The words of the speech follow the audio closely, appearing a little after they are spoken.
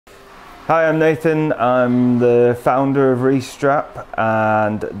Hi, I'm Nathan. I'm the founder of Restrap,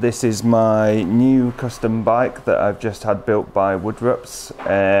 and this is my new custom bike that I've just had built by Woodrups.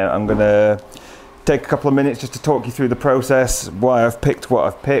 I'm going to take a couple of minutes just to talk you through the process, why I've picked what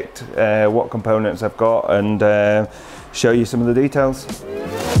I've picked, what components I've got, and show you some of the details.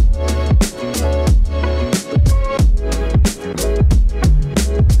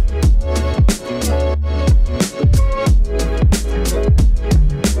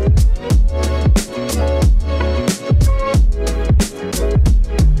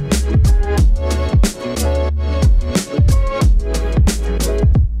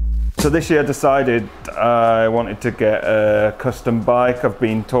 So this year I decided I wanted to get a custom bike. I've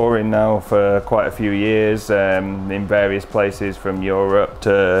been touring now for quite a few years in various places from Europe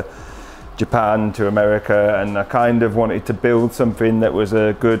to Japan to America, and I kind of wanted to build something that was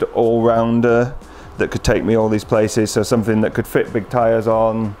a good all-rounder that could take me all these places. So something that could fit big tyres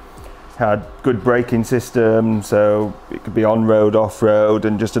on, had good braking system, so it could be on-road, off-road,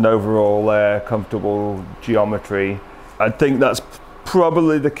 and just an overall comfortable geometry. I think that's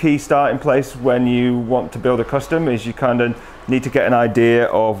probably the key starting place when you want to build a custom, is you kind of need to get an idea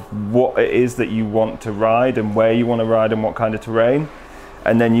of what it is that you want to ride and where you want to ride and what kind of terrain,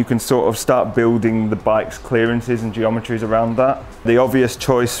 and then you can sort of start building the bike's clearances and geometries around that. The obvious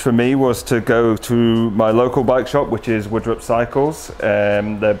choice for me was to go to my local bike shop, which is Woodrup Cycles.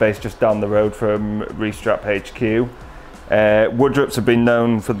 They're based just down the road from Restrap HQ. Woodrups have been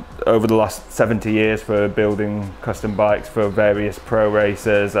known for over the last 70 years for building custom bikes for various pro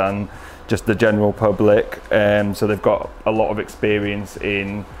racers and just the general public, so they've got a lot of experience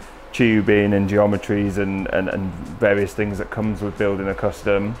in tubing and geometries and various things that comes with building a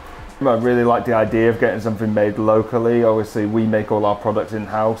custom. I really like the idea of getting something made locally. Obviously we make all our products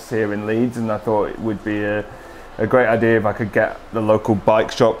in-house here in Leeds, and I thought it would be a great idea if I could get the local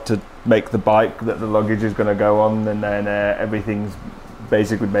bike shop to make the bike that the luggage is going to go on, and then everything's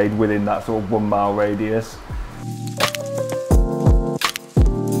basically made within that sort of 1 mile radius.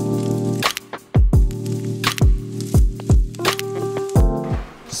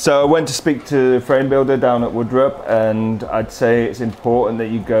 So I went to speak to a frame builder down at Woodrup, and I'd say it's important that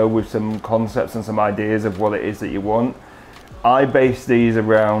you go with some concepts and some ideas of what it is that you want. I based these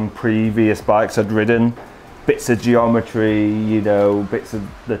around previous bikes I'd ridden, bits of geometry, you know, bits of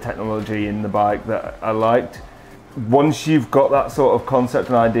the technology in the bike that I liked. Once you've got that sort of concept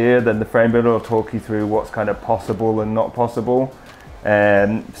and idea, then the frame builder will talk you through what's kind of possible and not possible.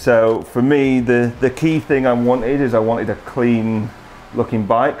 So for me, the key thing I wanted a clean looking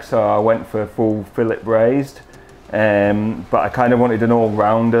bike, so I went for full Phillip raised, but I kind of wanted an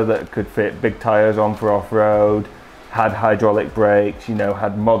all-rounder that could fit big tyres on for off-road, had hydraulic brakes, you know,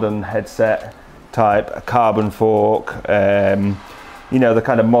 had modern headset type, a carbon fork, you know, the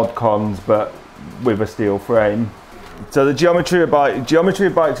kind of mod cons, but with a steel frame. So the geometry of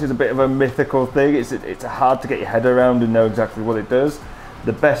bikes is a bit of a mythical thing. It's hard to get your head around and know exactly what it does.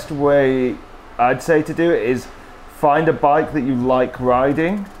 The best way I'd say to do it is find a bike that you like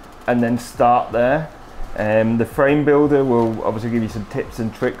riding and then start there. The frame builder will obviously give you some tips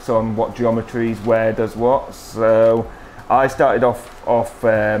and tricks on what geometries, where does what. So I started off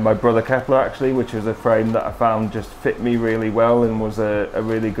my brother Kepler actually, which was a frame that I found just fit me really well and was a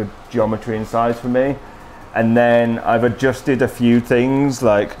really good geometry and size for me. And then I've adjusted a few things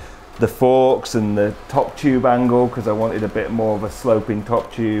like the forks and the top tube angle, because I wanted a bit more of a sloping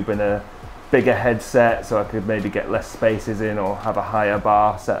top tube and a bigger headset, so I could maybe get less spaces in or have a higher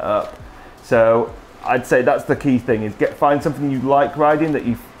bar set up. So I'd say that's the key thing, is find something you like riding that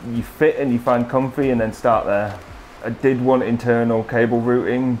you fit and you find comfy, and then start there. I did want internal cable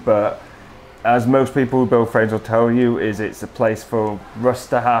routing, but as most people who build frames will tell you, it's a place for rust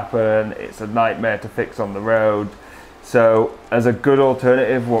to happen, it's a nightmare to fix on the road. So as a good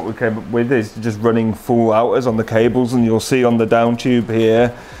alternative, what we came up with is just running full outers on the cables, and you'll see on the down tube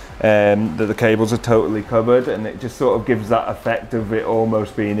here that the cables are totally covered, and it just sort of gives that effect of it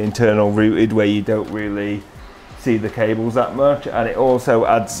almost being internal routed, where you don't really see the cables that much, and it also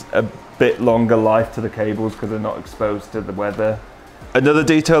adds a bit longer life to the cables because they're not exposed to the weather. Another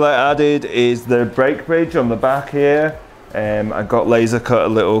detail I added is the brake bridge on the back here. I got laser cut a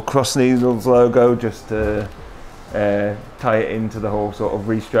little cross needles logo just to tie it into the whole sort of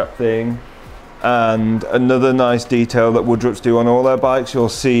Restrap thing. And another nice detail that Woodrups do on all their bikes, you'll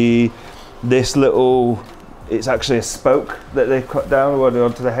see this little, it's actually a spoke that they've cut down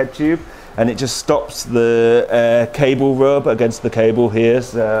onto the head tube, and it just stops the cable rub against the cable here,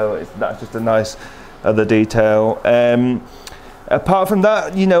 so that's just a nice other detail. Apart from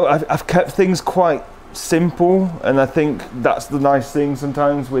that, you know, I've kept things quite simple, and I think that's the nice thing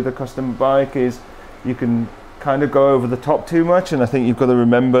sometimes with a custom bike is you can kind of go over the top too much, and I think you've got to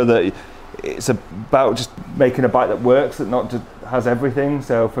remember that it's about just making a bike that works, that not just has everything.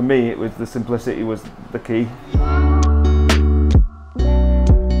 So for me, it was the simplicity was the key.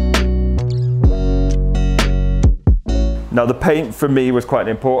 Now the paint for me was quite an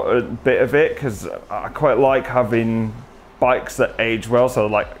important bit of it, because I quite like having bikes that age well, so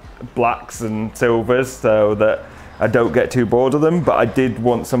like blacks and silvers, so that I don't get too bored of them, but I did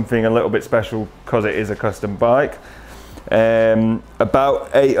want something a little bit special because it is a custom bike. About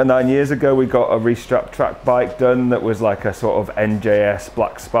 8 or 9 years ago, we got a Restrap track bike done that was like a sort of NJS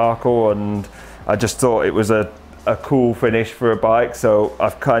black sparkle, and I just thought it was a cool finish for a bike, so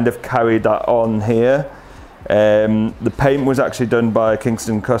I've kind of carried that on here. The paint was actually done by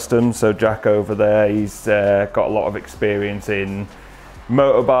Kingston Customs, so Jack over there, he's got a lot of experience in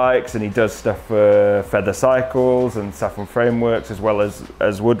motorbikes, and he does stuff for Feather Cycles and Saffron Frameworks, as well as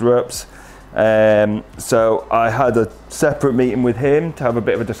Woodrups. So I had a separate meeting with him to have a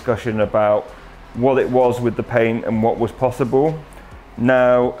bit of a discussion about what it was with the paint and what was possible.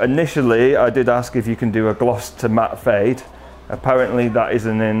 Now, initially, I did ask if you can do a gloss to matte fade. Apparently that is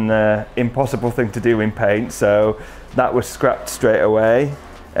an impossible thing to do in paint, so that was scrapped straight away.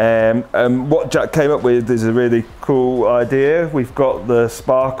 What Jack came up with is a really cool idea. We've got the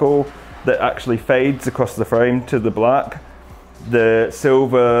sparkle that actually fades across the frame to the black. The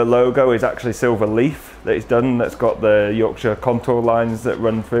silver logo is actually silver leaf that is done, that's got the Yorkshire contour lines that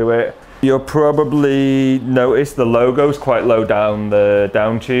run through it. You'll probably notice the logo's quite low down the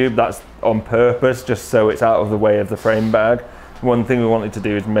down tube. That's on purpose, just so it's out of the way of the frame bag. One thing we wanted to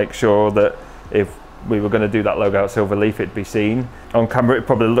do is make sure that if we were going to do that logo out silver leaf, it'd be seen. On camera it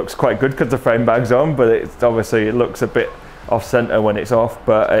probably looks quite good because the frame bag's on, but it's obviously it looks a bit off center when it's off,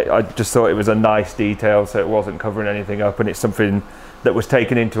 but I just thought it was a nice detail, so it wasn't covering anything up, and it's something that was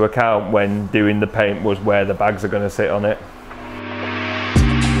taken into account when doing the paint, was where the bags are going to sit on it.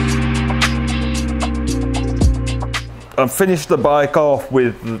 I've finished the bike off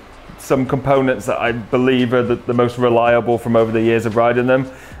with some components that I believe are the most reliable from over the years of riding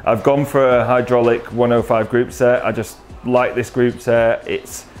them. I've gone for a hydraulic 105 group set. I just like this group set.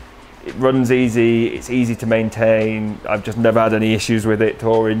 It runs easy, it's easy to maintain. I've just never had any issues with it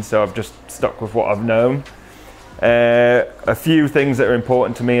touring, so I've just stuck with what I've known. A few things that are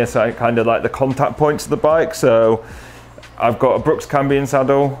important to me are kind of like the contact points of the bike. So I've got a Brooks Cambion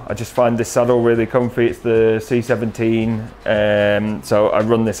saddle. I just find this saddle really comfy. It's the C17, so I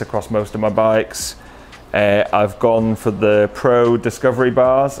run this across most of my bikes. I've gone for the Pro Discovery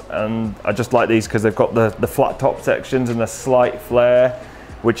bars, and I just like these because they've got the flat top sections and the slight flare,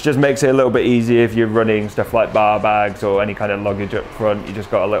 which just makes it a little bit easier if you're running stuff like bar bags or any kind of luggage up front. You just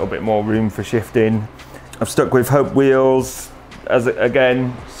got a little bit more room for shifting. I've stuck with Hope wheels, as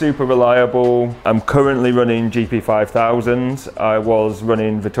again, super reliable. I'm currently running GP5000s. I was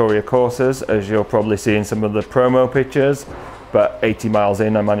running Vittoria Corsas, as you'll probably see in some of the promo pictures, but 80 miles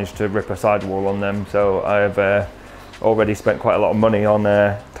in, I managed to rip a sidewall on them. So I've already spent quite a lot of money on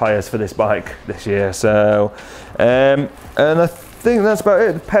tyres for this bike this year. So, and I think that's about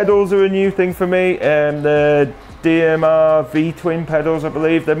it. The pedals are a new thing for me, and the DMR V-twin pedals, I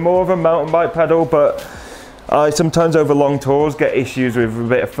believe. They're more of a mountain bike pedal, but I sometimes over long tours get issues with a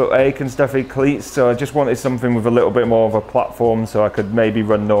bit of foot ache and stuffy cleats, so I just wanted something with a little bit more of a platform, so I could maybe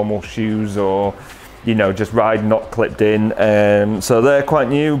run normal shoes or, you know, just ride not clipped in. So they're quite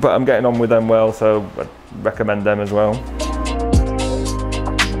new, but I'm getting on with them well, so I'd recommend them as well.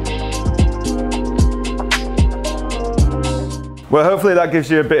 Well, hopefully that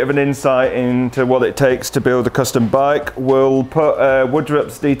gives you a bit of an insight into what it takes to build a custom bike. We'll put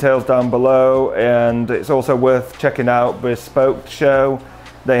Woodrup's details down below, and it's also worth checking out Bespoke show.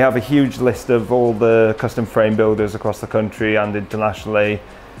 They have a huge list of all the custom frame builders across the country and internationally.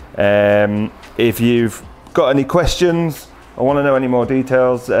 If you've got any questions or want to know any more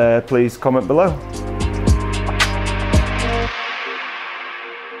details, please comment below.